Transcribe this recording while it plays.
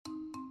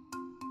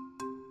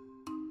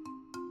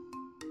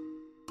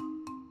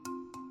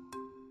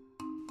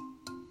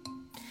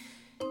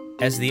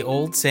As the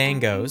old saying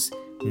goes,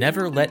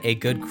 never let a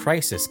good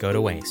crisis go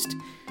to waste.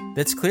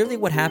 That's clearly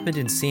what happened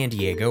in San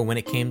Diego when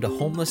it came to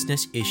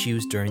homelessness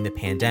issues during the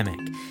pandemic.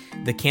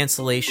 The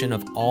cancellation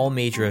of all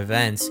major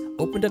events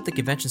opened up the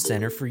convention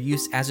center for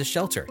use as a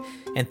shelter,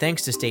 and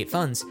thanks to state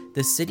funds,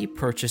 the city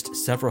purchased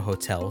several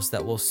hotels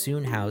that will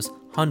soon house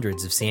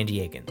hundreds of San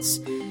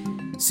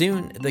Diegans.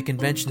 Soon, the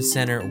convention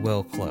center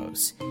will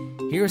close.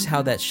 Here's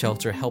how that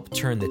shelter helped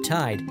turn the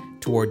tide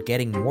toward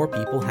getting more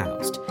people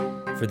housed.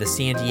 For the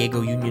San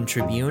Diego Union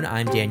Tribune,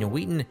 I'm Daniel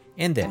Wheaton,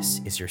 and this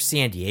is your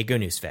San Diego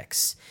News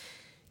Fix.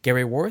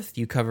 Gary Worth,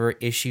 you cover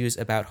issues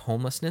about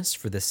homelessness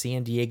for the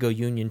San Diego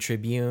Union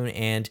Tribune,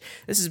 and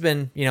this has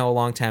been, a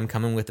long time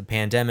coming with the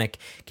pandemic.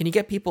 Can you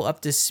get people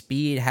up to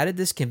speed? How did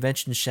this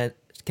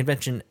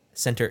convention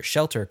center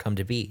shelter come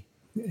to be?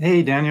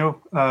 Hey, Daniel,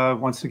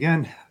 once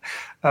again.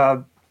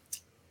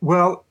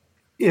 Well,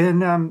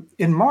 in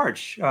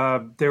March,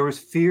 there was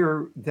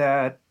fear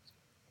that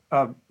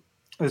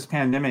this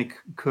pandemic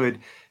could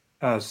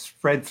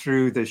spread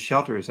through the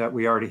shelters that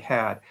we already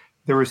had.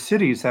 There were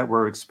cities that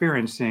were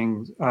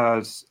experiencing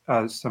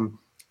some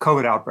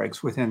COVID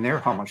outbreaks within their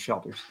homeless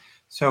shelters.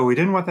 So we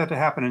didn't want that to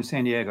happen in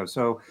San Diego.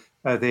 So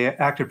they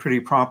acted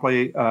pretty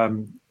promptly,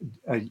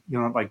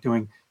 like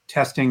doing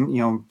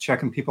testing,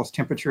 checking people's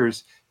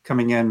temperatures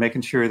coming in,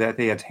 making sure that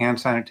they had hand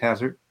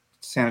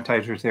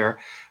sanitizers there.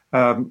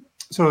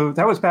 So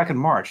that was back in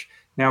March.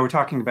 Now we're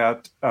talking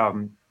about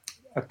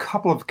a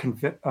couple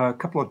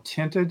of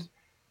tented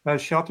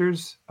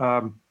shelters.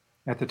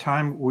 At the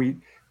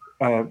time,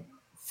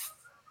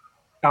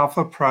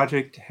 Alpha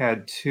Project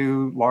had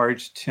two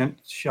large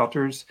tent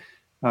shelters.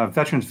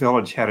 Veterans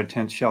Village had a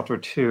tent shelter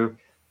too,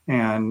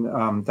 and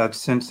that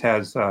since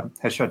has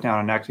shut down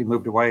and actually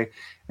moved away.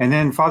 And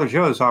then Father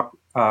Joe's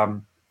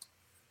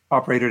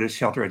operated a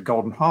shelter at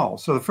Golden Hall.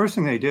 So the first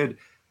thing they did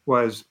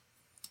was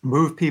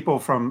move people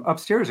from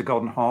upstairs at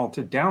Golden Hall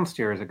to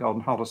downstairs at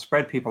Golden Hall to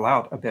spread people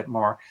out a bit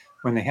more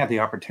when they had the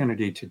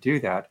opportunity to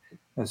do that.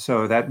 And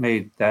so that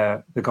made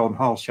the Golden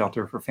Hall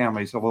shelter for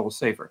families a little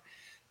safer.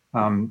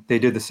 They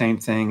did the same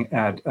thing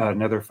at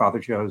another Father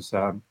Joe's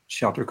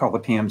shelter called the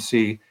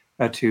PMC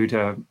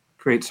to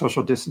create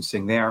social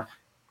distancing there,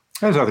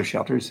 as other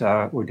shelters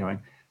were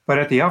doing. But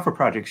at the Alpha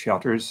Project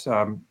shelters,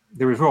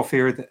 there was real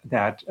fear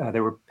that they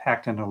were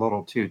packed in a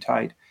little too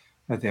tight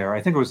there.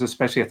 I think it was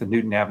especially at the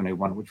Newton Avenue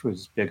one, which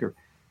was bigger.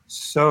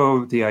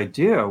 So the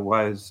idea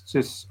was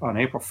just on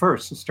April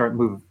 1st to start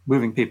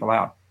moving people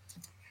out.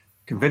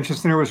 Convention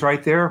center was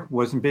right there,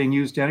 wasn't being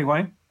used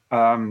anyway.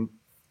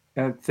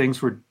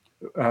 Things were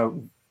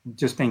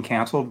just being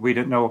canceled. We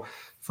didn't know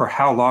for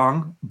how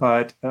long,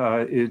 but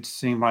it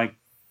seemed like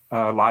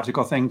a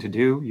logical thing to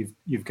do.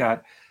 You've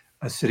got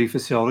a city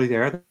facility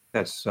there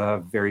that's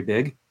very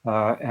big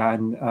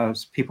and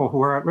people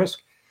who are at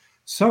risk.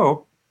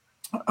 So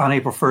on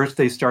April 1st,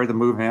 they started the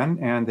move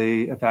in and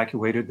they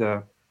evacuated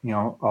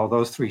all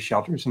those three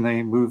shelters, and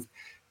they moved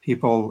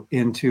people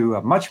into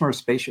a much more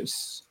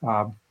spacious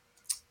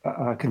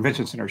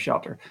convention center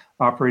shelter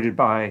operated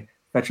by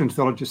Veterans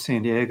Village of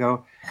San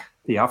Diego,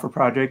 the Alpha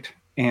Project,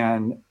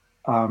 and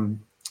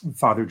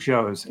Father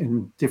Joe's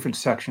in different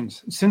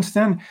sections. Since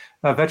then,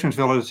 Veterans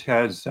Village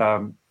has,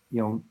 kind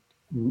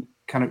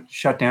of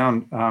shut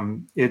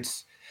down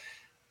its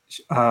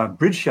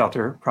bridge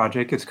shelter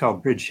project. It's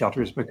called Bridge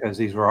Shelters because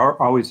these were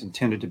always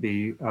intended to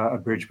be a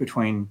bridge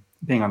between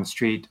being on the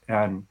street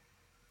and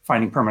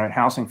finding permanent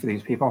housing for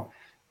these people.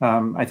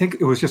 I think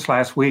it was just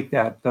last week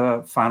that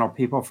the final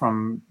people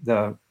from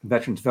the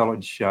Veterans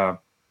Village,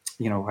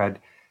 had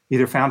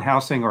either found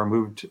housing or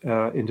moved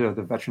into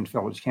the Veterans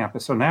Village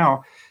campus. So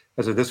now,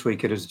 as of this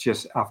week, it is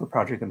just Alpha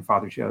Project and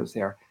Father Joe's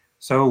there.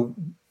 So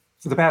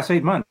for the past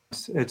 8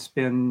 months, it's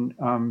been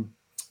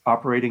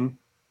operating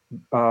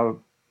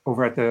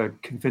over at the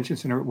convention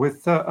center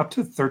with up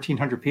to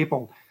 1,300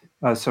 people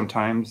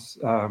sometimes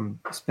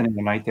spending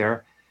the night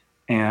there.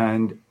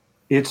 And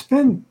it's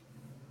been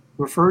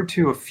referred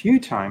to a few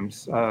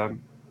times, to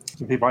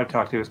people I've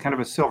talked to, as kind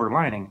of a silver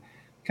lining.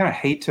 Kind of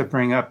hate to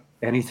bring up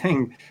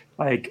anything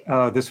like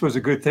this was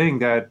a good thing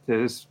that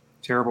this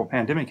terrible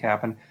pandemic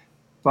happened,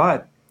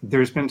 but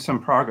there's been some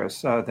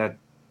progress that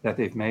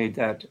they've made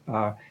that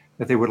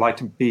they would like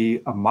to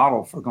be a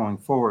model for going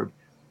forward.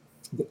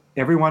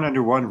 Everyone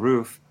under one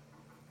roof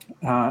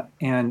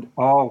and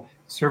all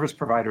service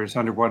providers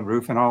under one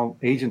roof and all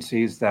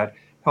agencies that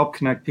help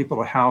connect people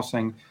to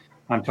housing,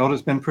 I'm told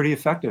has been pretty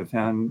effective.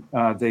 And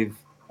they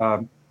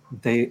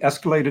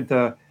escalated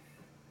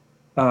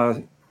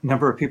the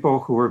number of people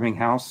who were being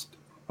housed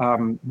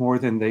more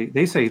than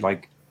they say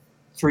like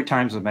 3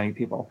 times as many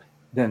people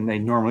than they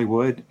normally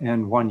would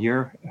in 1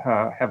 year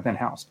have been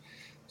housed.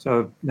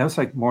 So that's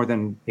like more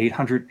than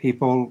 800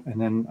 people.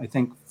 And then I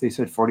think they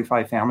said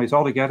 45 families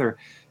altogether.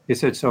 They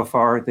said so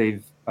far they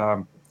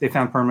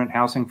found permanent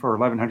housing for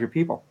 1,100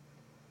 people.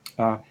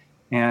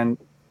 And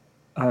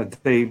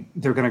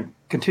they're going to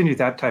continue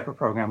that type of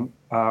program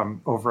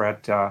over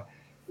at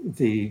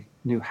the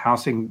new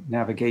Housing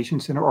Navigation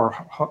Center, or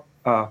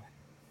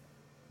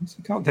what's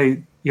it called?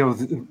 The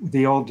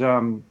old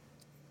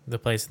The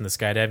place in the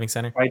skydiving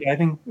center.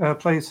 skydiving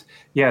place.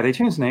 Yeah, they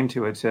changed the name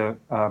to it to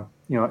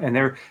and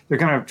they're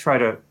going to try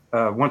to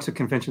once the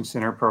convention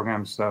center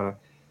programs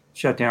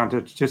shut down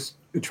to just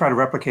try to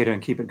replicate it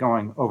and keep it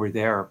going over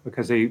there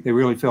because they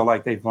really feel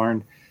like they've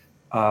learned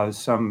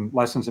some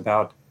lessons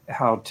about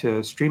how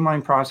to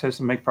streamline process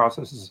and make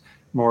processes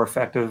more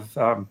effective.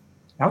 I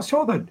was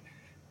told that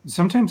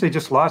sometimes they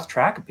just lost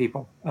track of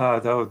people,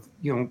 though,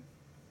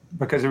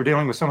 because they were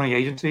dealing with so many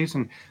agencies.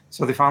 And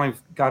so they finally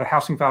got a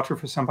housing voucher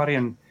for somebody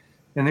and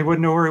they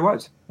wouldn't know where he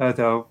was,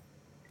 though.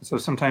 So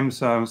sometimes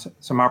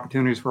some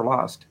opportunities were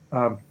lost.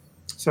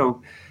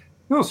 So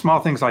little small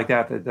things like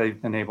that that they've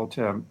been able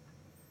to,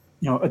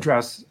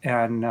 address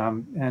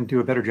and do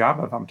a better job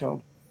of, I'm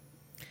told.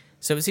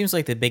 So it seems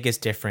like the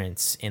biggest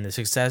difference in the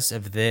success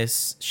of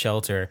this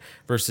shelter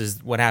versus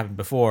what happened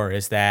before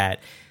is that,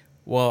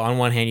 well, on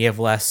one hand, you have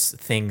less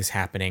things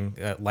happening.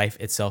 Life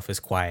itself is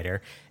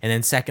quieter. And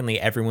then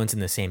secondly, everyone's in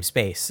the same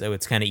space. So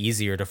it's kind of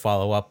easier to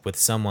follow up with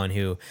someone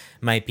who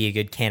might be a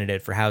good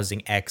candidate for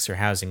housing X or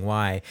housing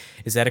Y.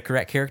 Is that a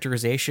correct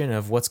characterization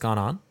of what's gone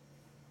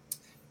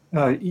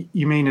on?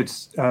 You mean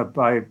it's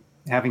by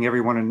having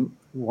everyone in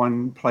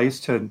one place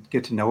to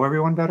get to know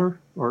everyone better?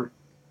 Or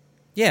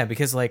Yeah,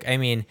 because, like, I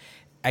mean,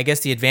 I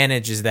guess the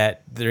advantage is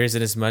that there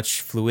isn't as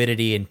much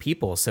fluidity in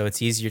people. So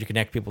it's easier to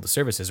connect people to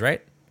services,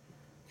 right?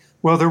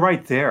 well, they're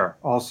right there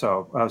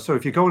also. So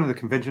if you go into the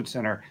convention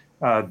center,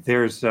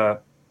 there's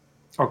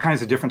all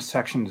kinds of different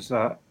sections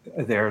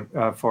there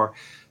for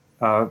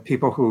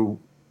people who,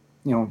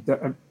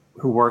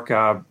 who work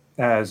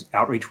as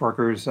outreach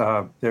workers.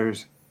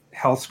 There's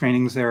health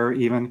screenings there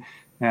even,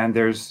 and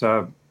there's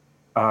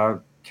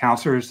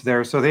counselors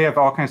there. So they have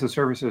all kinds of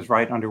services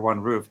right under one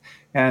roof.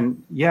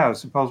 And yeah,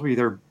 supposedly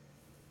they're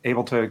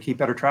able to keep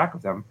better track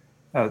of them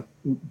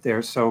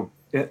there. So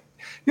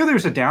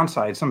there's a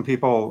downside. Some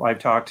people I've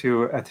talked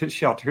to at the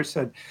shelter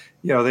said,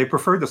 they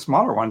preferred the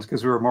smaller ones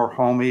because we were more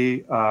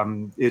homey.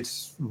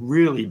 It's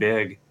really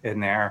big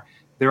in there.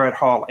 They're at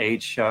Hall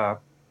H, for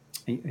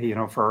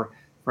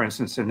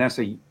instance, and that's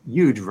a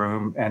huge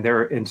room. And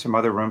they're in some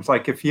other rooms.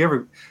 Like if you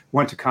ever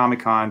went to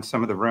Comic-Con,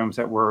 some of the rooms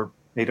that were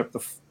made up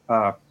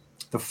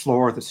the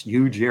floor, this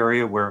huge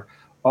area where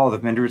all the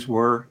vendors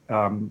were,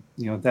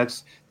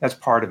 that's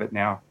part of it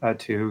now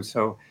too.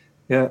 So,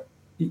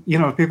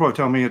 people have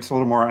told me it's a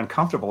little more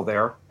uncomfortable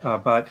there,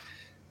 but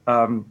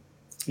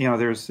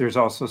there's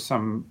also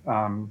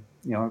some,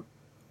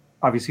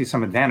 obviously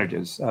some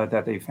advantages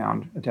that they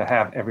found to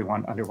have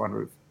everyone under one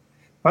roof.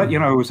 But it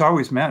was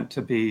always meant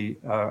to be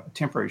a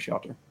temporary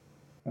shelter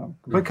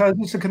because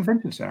it's a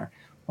convention center.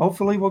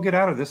 Hopefully, we'll get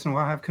out of this and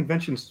we'll have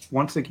conventions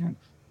once again.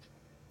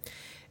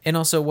 And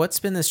also, what's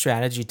been the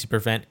strategy to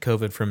prevent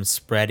COVID from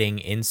spreading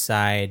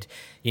inside,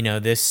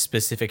 this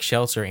specific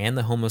shelter and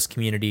the homeless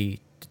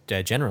community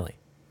generally?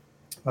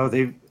 Oh,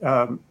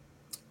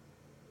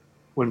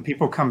 when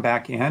people come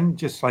back in,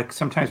 just like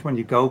sometimes when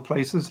you go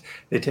places,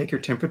 they take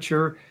your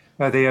temperature.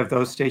 They have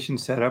those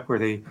stations set up where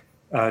they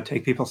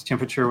take people's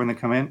temperature when they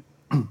come in.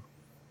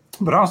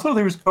 But also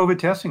there's COVID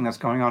testing that's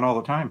going on all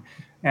the time.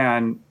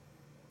 And,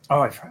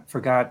 I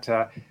forgot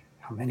how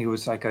many. It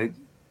was like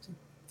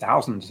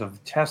thousands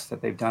of tests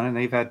that they've done, and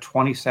they've had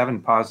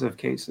 27 positive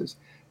cases,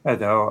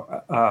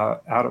 though,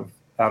 out of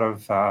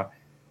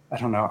I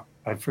don't know,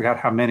 I forgot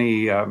how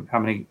many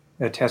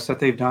tests that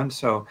they've done.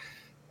 So,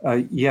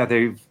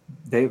 they've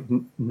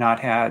not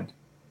had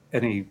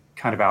any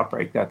kind of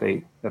outbreak that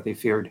they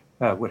feared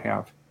would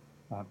have.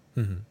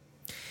 Mm-hmm.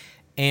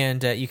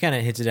 And you kind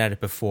of hinted at it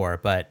before,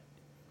 but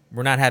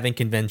we're not having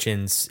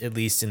conventions, at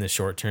least in the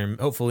short term.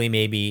 Hopefully,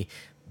 maybe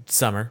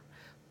summer,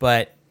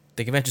 but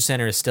the convention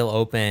center is still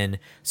open.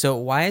 So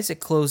why is it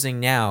closing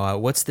now?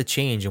 What's the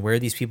change, and where are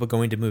these people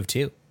going to move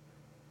to?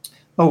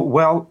 Oh,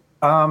 well,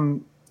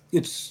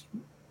 it's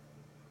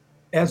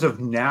as of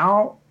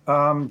now,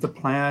 the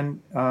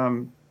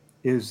plan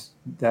is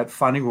that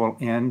funding will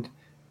end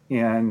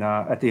in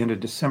at the end of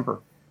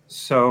December.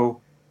 So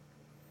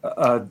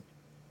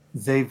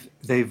they've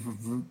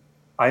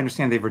I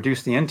understand they've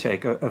reduced the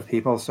intake of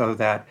people so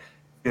that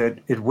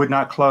it would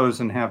not close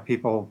and have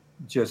people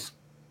just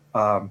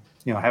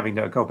having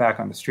to go back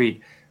on the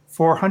street.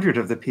 400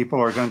 of the people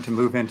are going to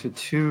move into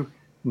two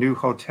new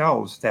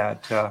hotels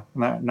that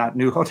not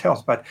new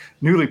hotels, but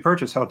newly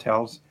purchased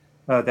hotels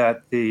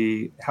that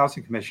the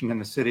Housing Commission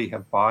and the city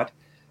have bought.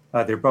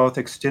 They're both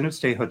extended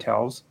stay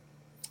hotels.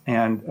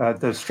 And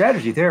the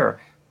strategy there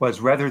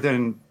was, rather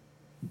than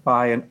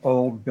buy an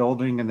old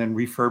building and then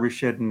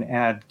refurbish it and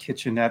add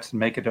kitchenettes and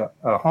make it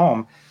a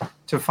home,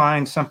 to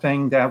find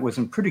something that was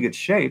in pretty good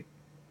shape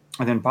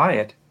and then buy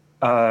it.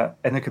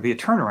 And there could be a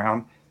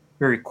turnaround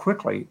very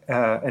quickly.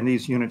 And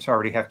these units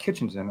already have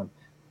kitchens in them.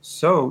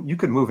 So you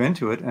could move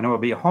into it and it will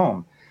be a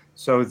home.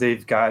 So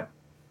they've got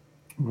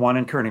one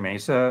in Kearny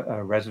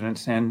Mesa,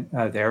 Residence Inn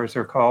there, as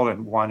they're called,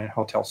 and one in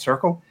Hotel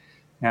Circle.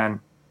 And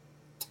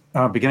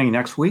beginning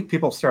next week,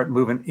 people start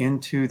moving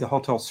into the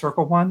Hotel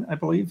Circle one, I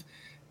believe.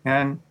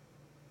 And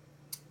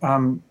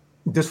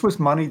this was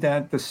money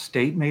that the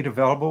state made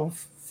available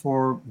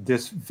for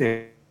this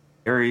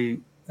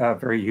very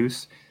very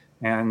use.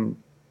 And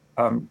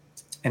um,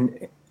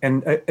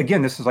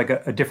 again, this is like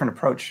a different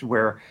approach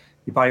where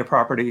you buy a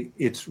property,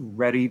 it's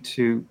ready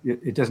to,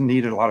 it doesn't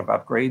need a lot of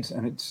upgrades,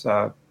 and it's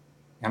kind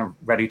of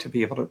ready to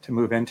be able to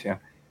move into.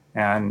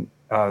 And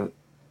that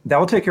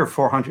will take care of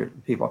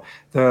 400 people.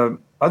 The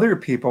other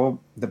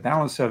people, the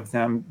balance of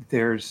them,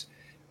 there's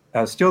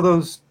still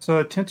those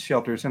tent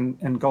shelters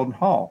in Golden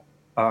Hall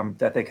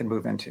that they can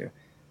move into.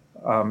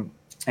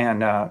 And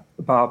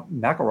Bob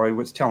McElroy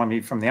was telling me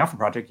from the Alpha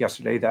Project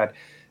yesterday that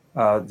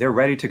they're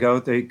ready to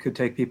go. They could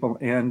take people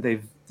in.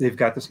 They've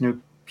got this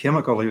new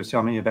chemical he was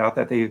telling me about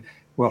that they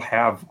will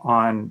have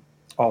on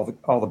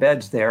all the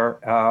beds there.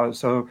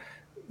 So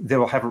they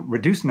will have a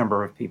reduced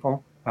number of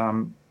people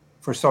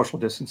for social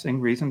distancing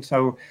reasons.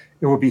 So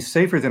it will be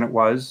safer than it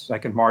was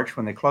like in March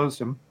when they closed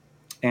them.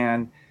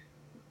 And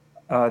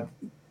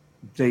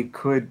they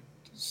could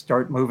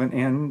start moving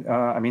in.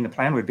 I mean, the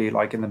plan would be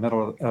like in the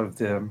middle of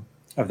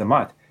the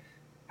month.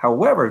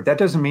 However, that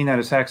doesn't mean that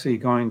it's actually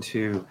going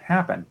to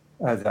happen,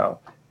 though.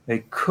 They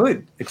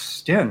could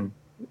extend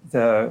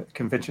the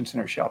convention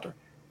center shelter,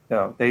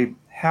 though. They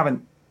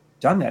haven't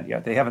done that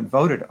yet. They haven't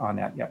voted on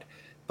that yet.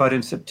 But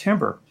in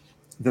September,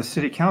 the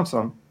city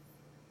council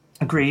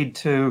agreed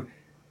to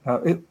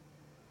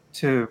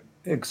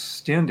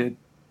extend it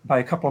by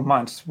a couple of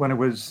months when it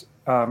was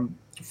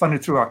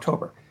funded through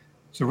October.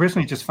 So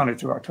originally just funded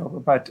through October,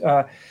 but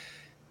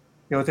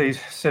they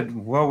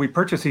said, well, we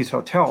purchased these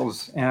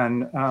hotels,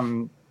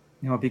 and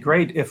it'd be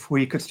great if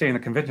we could stay in the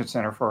convention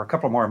center for a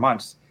couple more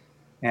months,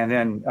 and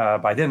then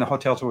by then the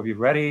hotels will be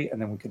ready,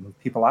 and then we can move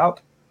people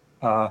out,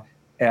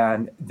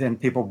 and then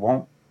people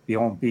won't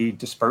be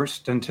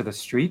dispersed into the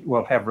street.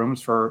 We'll have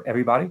rooms for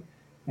everybody,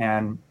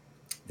 and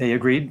they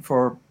agreed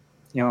for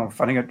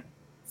funding it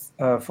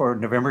for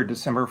November,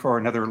 December for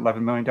another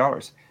 $11 million.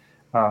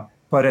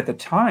 But at the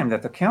time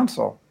that the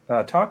council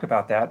talked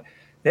about that,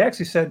 they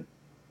actually said,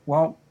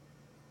 well,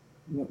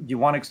 you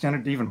want to extend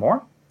it even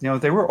more?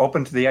 They were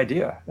open to the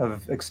idea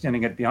of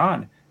extending it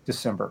beyond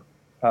December.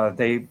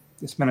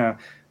 It's been a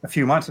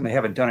few months and they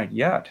haven't done it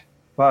yet,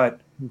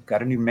 but we've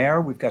got a new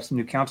mayor. We've got some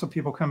new council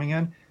people coming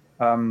in.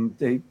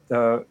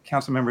 The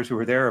council members who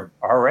were there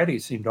already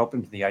seemed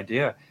open to the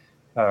idea.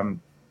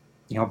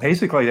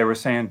 Basically they were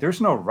saying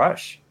there's no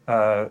rush.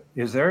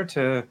 Is there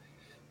to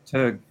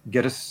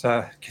get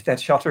that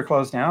shelter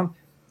closed down?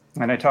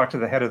 And I talked to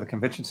the head of the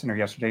convention center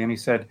yesterday, and he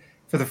said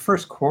for the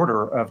first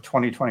quarter of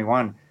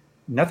 2021,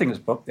 nothing is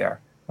booked there,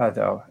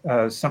 though.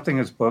 Something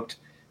is booked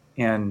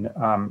in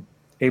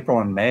April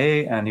and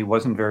May, and he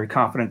wasn't very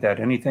confident that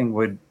anything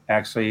would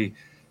actually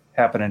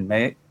happen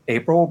in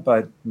April,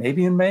 but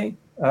maybe in May,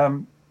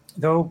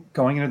 though,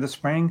 going into the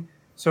spring.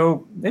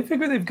 So they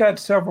figure they've got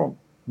several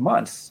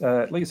months,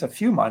 at least a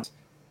few months,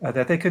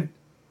 that they could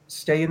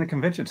stay in the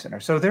convention center.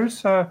 So there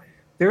is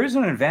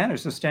an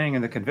advantage to staying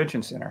in the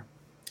convention center.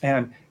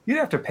 And you'd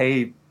have to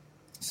pay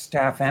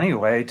staff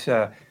anyway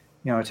to,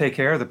 take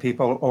care of the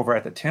people over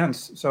at the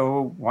tents.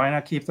 So why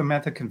not keep them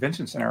at the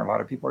convention center? A lot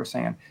of people are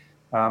saying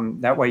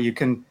that way you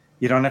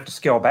don't have to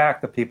scale back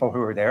the people who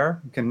are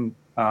there. You can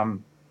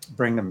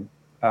bring them,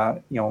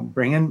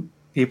 bring in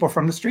people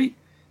from the street,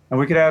 and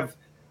we could have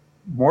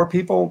more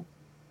people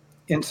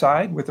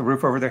inside with the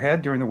roof over their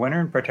head during the winter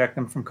and protect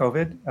them from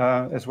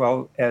COVID as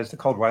well as the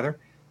cold weather.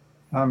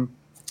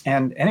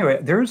 And anyway,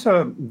 there's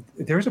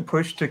a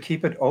push to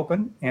keep it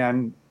open,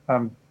 and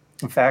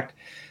in fact,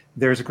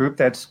 there's a group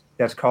that's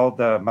called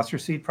the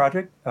Mustard Seed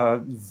Project.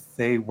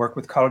 They work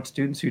with college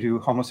students who do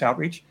homeless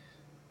outreach,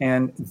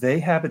 and they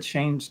have a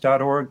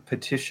Change.org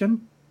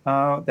petition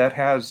that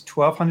has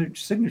 1,200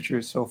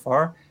 signatures so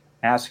far,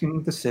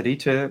 asking the city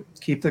to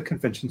keep the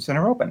convention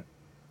center open.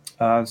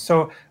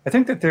 So I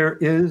think that there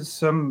is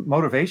some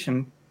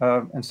motivation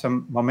and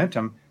some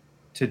momentum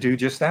to do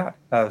just that.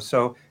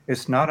 So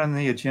it's not on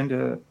the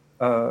agenda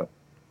of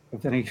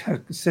any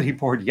city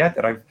board yet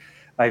that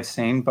I've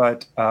seen,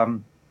 but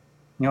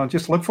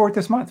just look for it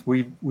this month.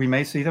 We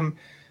may see them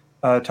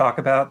talk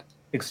about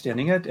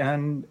extending it,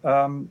 and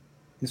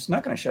it's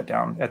not going to shut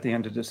down at the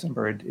end of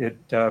December. It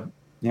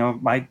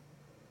might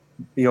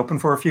be open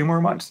for a few more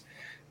months.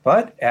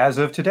 But as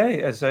of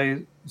today, as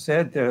I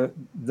said,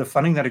 the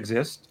funding that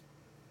exists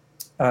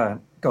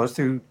goes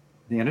through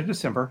the end of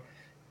December,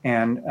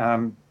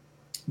 and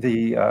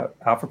the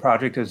Alpha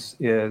Project is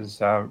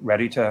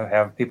ready to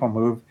have people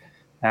move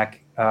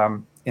back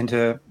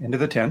into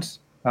the tents,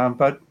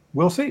 but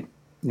we'll see.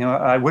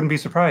 I wouldn't be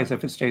surprised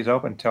if it stays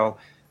open until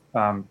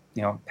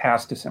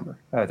past December,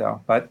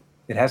 though. But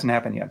it hasn't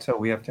happened yet, so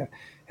we have to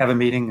have a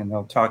meeting and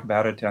they'll talk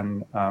about it.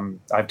 And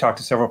I've talked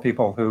to several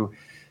people who,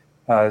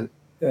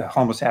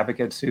 homeless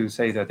advocates, who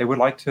say that they would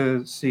like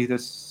to see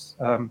this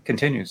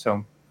continue.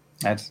 So,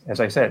 as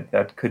I said,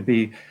 that could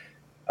be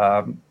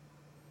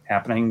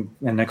happening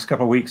in the next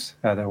couple of weeks.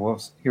 That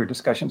we'll hear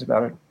discussions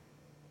about it.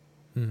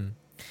 Mm-hmm.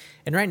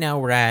 And right now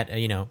we're at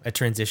a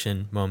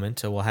transition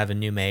moment. We'll have a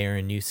new mayor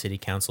and new city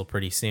council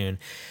pretty soon.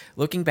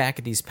 Looking back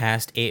at these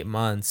past 8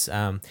 months,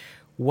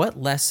 what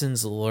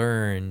lessons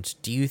learned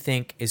do you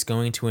think is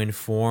going to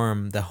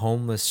inform the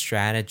homeless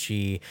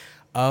strategy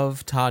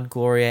of Todd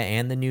Gloria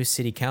and the new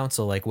city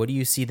council? Like, what do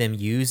you see them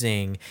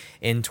using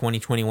in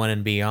 2021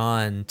 and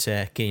beyond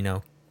to,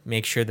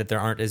 make sure that there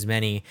aren't as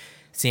many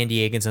San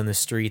Diegans on the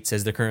streets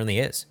as there currently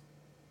is?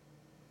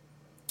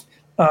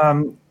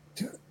 Um,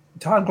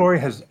 Todd Gloria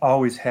has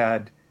always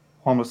had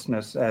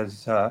homelessness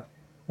as a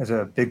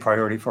big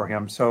priority for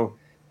him. So,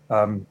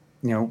 you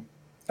know,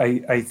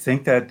 I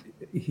think that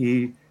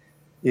he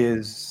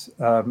is,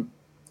 going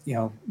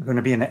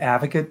to be an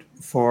advocate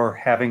for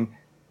having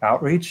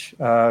outreach.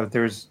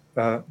 There's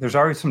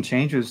already some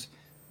changes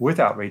with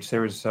outreach.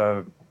 There's,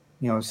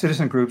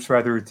 citizen groups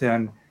rather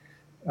than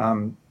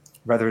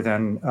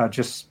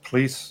just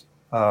police,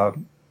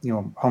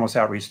 homeless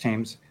outreach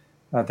teams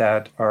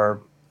that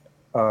are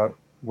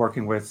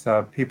working with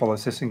people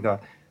assisting the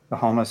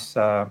homeless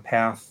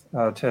path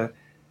to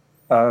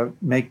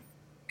make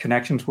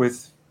connections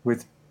with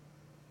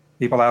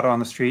people out on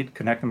the street,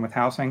 connect them with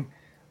housing.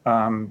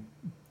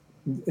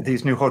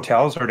 These new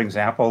hotels are an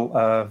example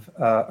of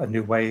a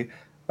new way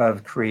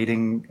of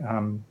creating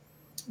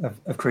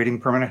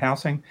permanent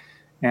housing,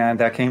 and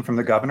that came from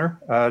the governor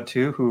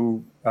too,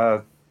 who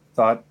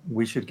thought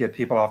we should get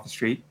people off the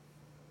street.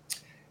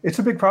 It's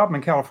a big problem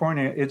in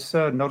California. It's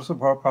a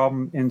noticeable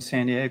problem in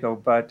San Diego,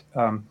 but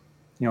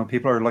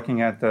people are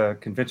looking at the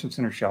convention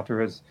center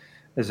shelter as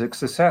a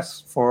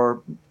success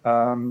for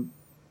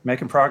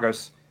making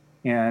progress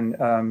and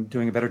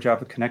doing a better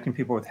job of connecting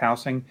people with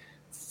housing,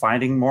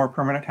 finding more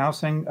permanent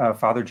housing.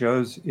 Father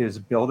Joe's is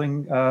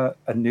building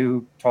a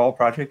new tall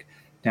project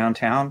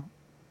downtown,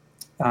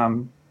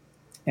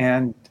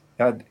 and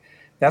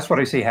that's what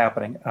I see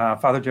happening.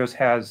 Father Joe's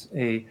has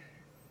a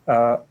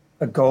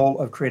goal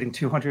of creating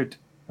 200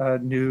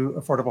 new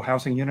affordable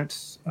housing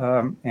units,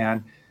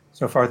 and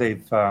so far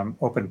they've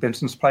opened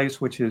Benson's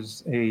Place, which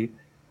is a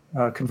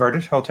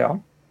converted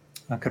hotel,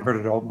 a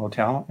converted old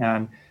motel,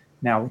 and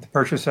now with the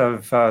purchase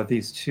of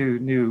these two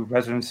new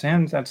residence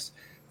inns, that's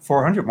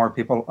 400 more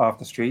people off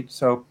the street.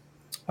 So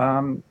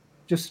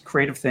just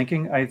creative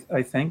thinking,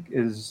 I think,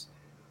 is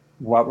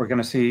what we're going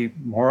to see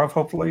more of,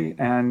 hopefully,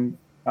 and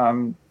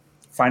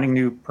finding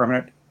new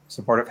permanent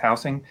supportive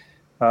housing.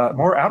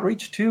 More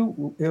outreach,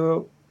 too.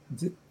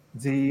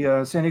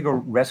 The San Diego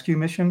Rescue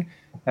Mission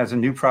has a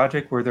new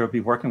project where they'll be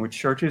working with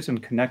churches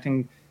and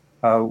connecting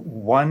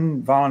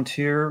one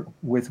volunteer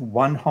with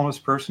one homeless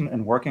person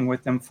and working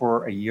with them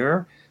for a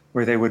year,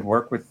 where they would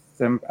work with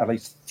them at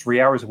least 3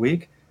 hours a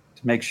week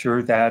to make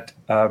sure that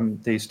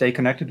they stay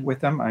connected with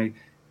them. I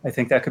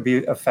think that could be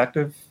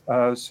effective.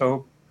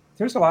 So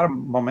there's a lot of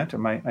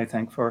momentum, I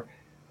think, for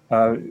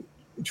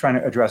trying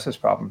to address this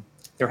problem.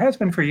 There has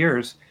been for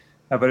years,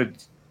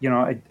 but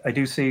I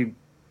do see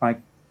like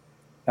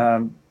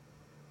a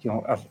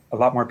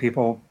lot more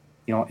people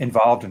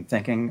involved in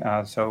thinking.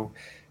 So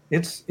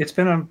it's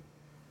been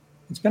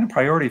a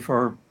priority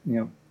for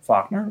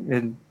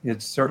Faulkner.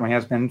 It certainly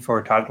has been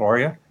for Todd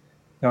Gloria.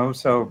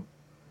 So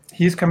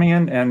he's coming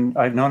in, and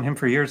I've known him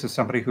for years as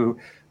somebody who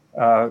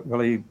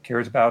really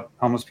cares about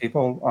homeless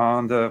people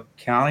on the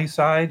county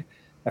side.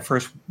 I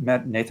first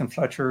met Nathan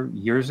Fletcher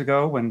years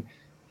ago when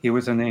he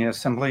was in the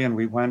assembly, and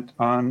we went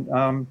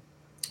on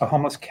a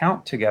homeless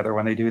count together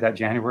when they do that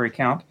January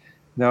count.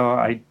 Though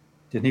I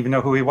didn't even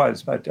know who he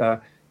was, but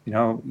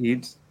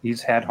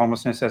he's had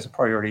homelessness as a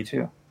priority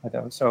too.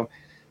 So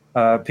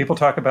people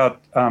talk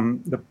about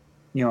the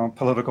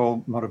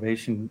political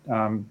motivation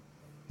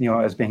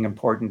as being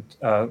important.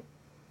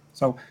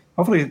 So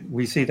hopefully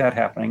we see that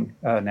happening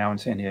now in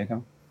San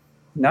Diego.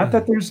 Not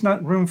that there's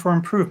not room for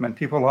improvement.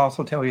 People will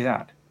also tell you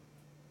that.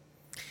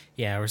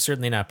 Yeah, we're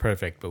certainly not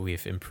perfect, but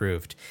we've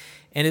improved.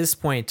 And at this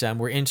point,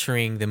 we're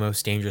entering the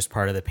most dangerous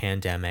part of the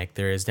pandemic.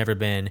 There has never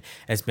been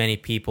as many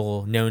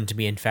people known to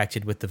be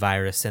infected with the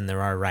virus than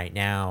there are right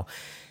now.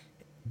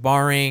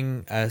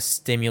 Barring a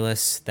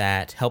stimulus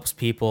that helps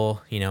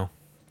people,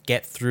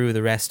 get through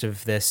the rest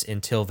of this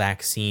until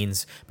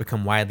vaccines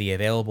become widely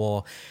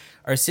available,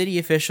 are city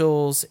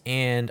officials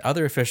and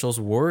other officials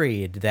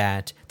worried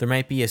that there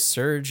might be a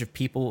surge of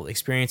people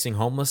experiencing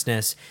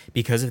homelessness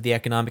because of the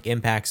economic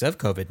impacts of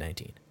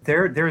COVID-19?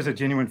 There is a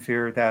genuine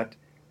fear that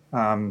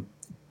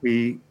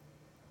we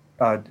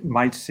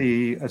might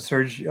see a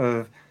surge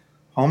of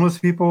homeless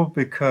people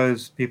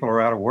because people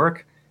are out of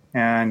work,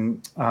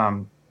 and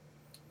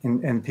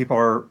people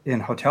are in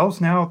hotels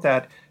now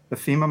that the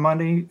FEMA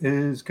money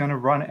is going to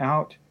run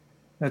out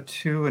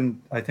too,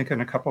 and I think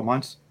in a couple of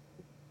months.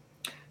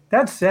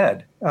 That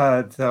said,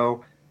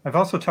 though, I've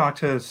also talked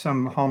to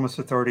some homeless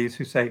authorities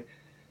who say,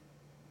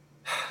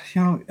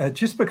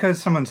 just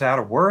because someone's out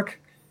of work,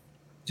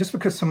 just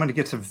because somebody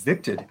gets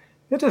evicted,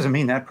 that doesn't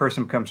mean that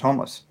person becomes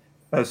homeless.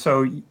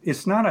 So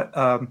it's not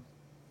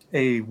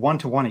a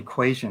one-to-one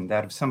equation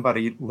that if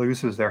somebody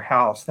loses their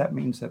house, that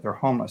means that they're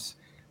homeless.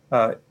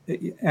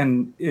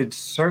 And it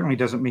certainly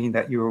doesn't mean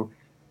that you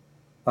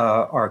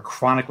are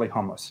chronically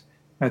homeless.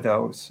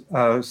 Those.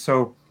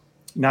 So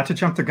not to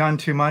jump the gun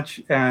too much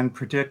and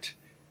predict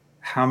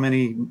how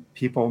many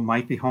people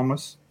might be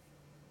homeless,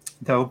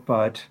 though,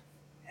 but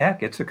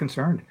heck, it's a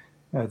concern,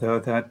 though,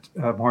 that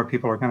more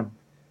people are going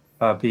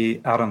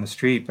be out on the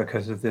street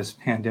because of this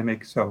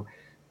pandemic. So,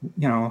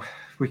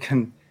 we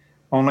can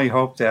only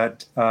hope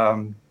that,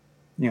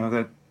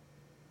 that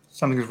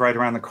something's right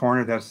around the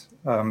corner that's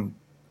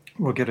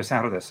will get us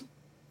out of this.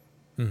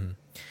 Mm-hmm.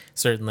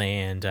 Certainly,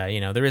 and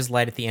there is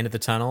light at the end of the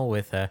tunnel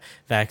with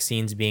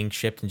vaccines being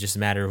shipped in just a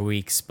matter of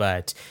weeks,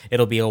 but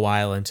it'll be a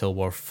while until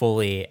we're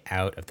fully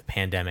out of the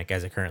pandemic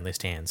as it currently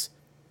stands.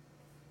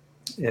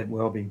 It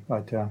will be,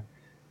 but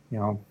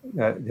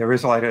there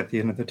is light at the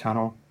end of the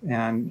tunnel,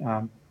 and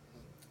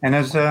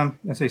as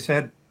I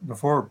said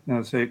before,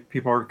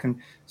 people are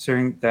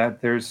considering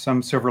that there's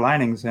some silver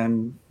linings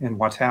in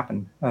what's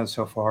happened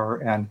so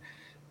far, and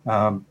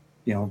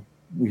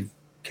we've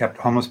kept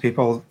homeless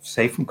people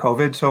safe from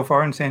COVID so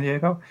far in San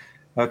Diego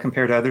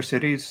compared to other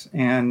cities.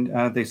 And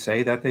they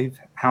say that they've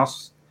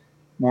housed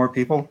more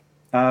people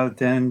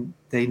than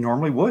they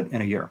normally would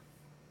in a year.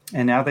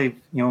 And now they've,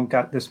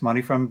 got this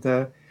money from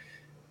the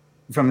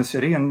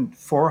city, and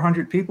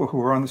 400 people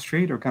who are on the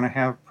street are going to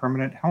have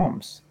permanent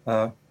homes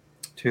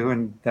too.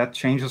 And that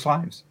changes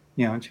lives,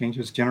 it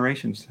changes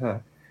generations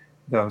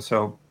though.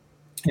 So,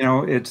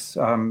 it's,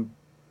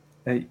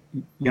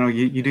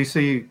 you do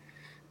see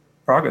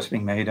progress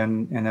being made,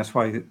 and that's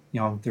why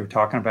they're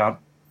talking about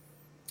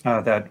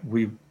that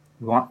we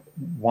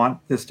want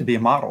this to be a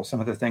model. Some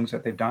of the things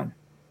that they've done.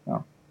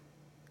 So.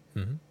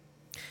 Mm-hmm.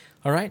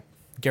 All right,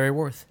 Gary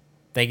Worth,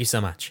 thank you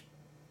so much.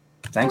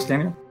 Thanks,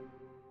 Daniel.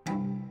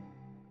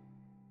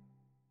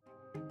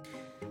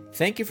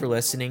 Thank you for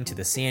listening to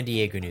the San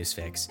Diego News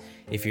Fix.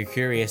 If you're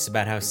curious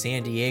about how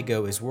San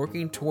Diego is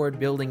working toward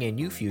building a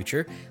new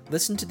future,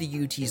 listen to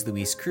the UT's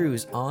Luis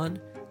Cruz on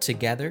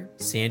Together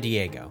San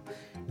Diego.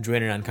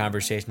 Join in on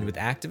conversations with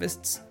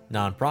activists,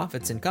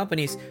 nonprofits, and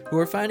companies who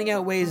are finding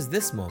out ways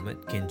this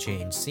moment can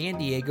change San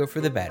Diego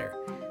for the better.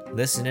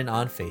 Listen in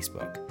on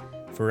Facebook.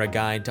 For a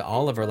guide to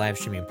all of our live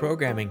streaming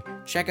programming,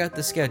 check out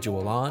the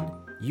schedule on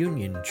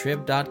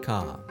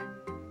uniontrib.com.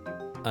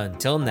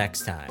 Until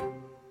next time.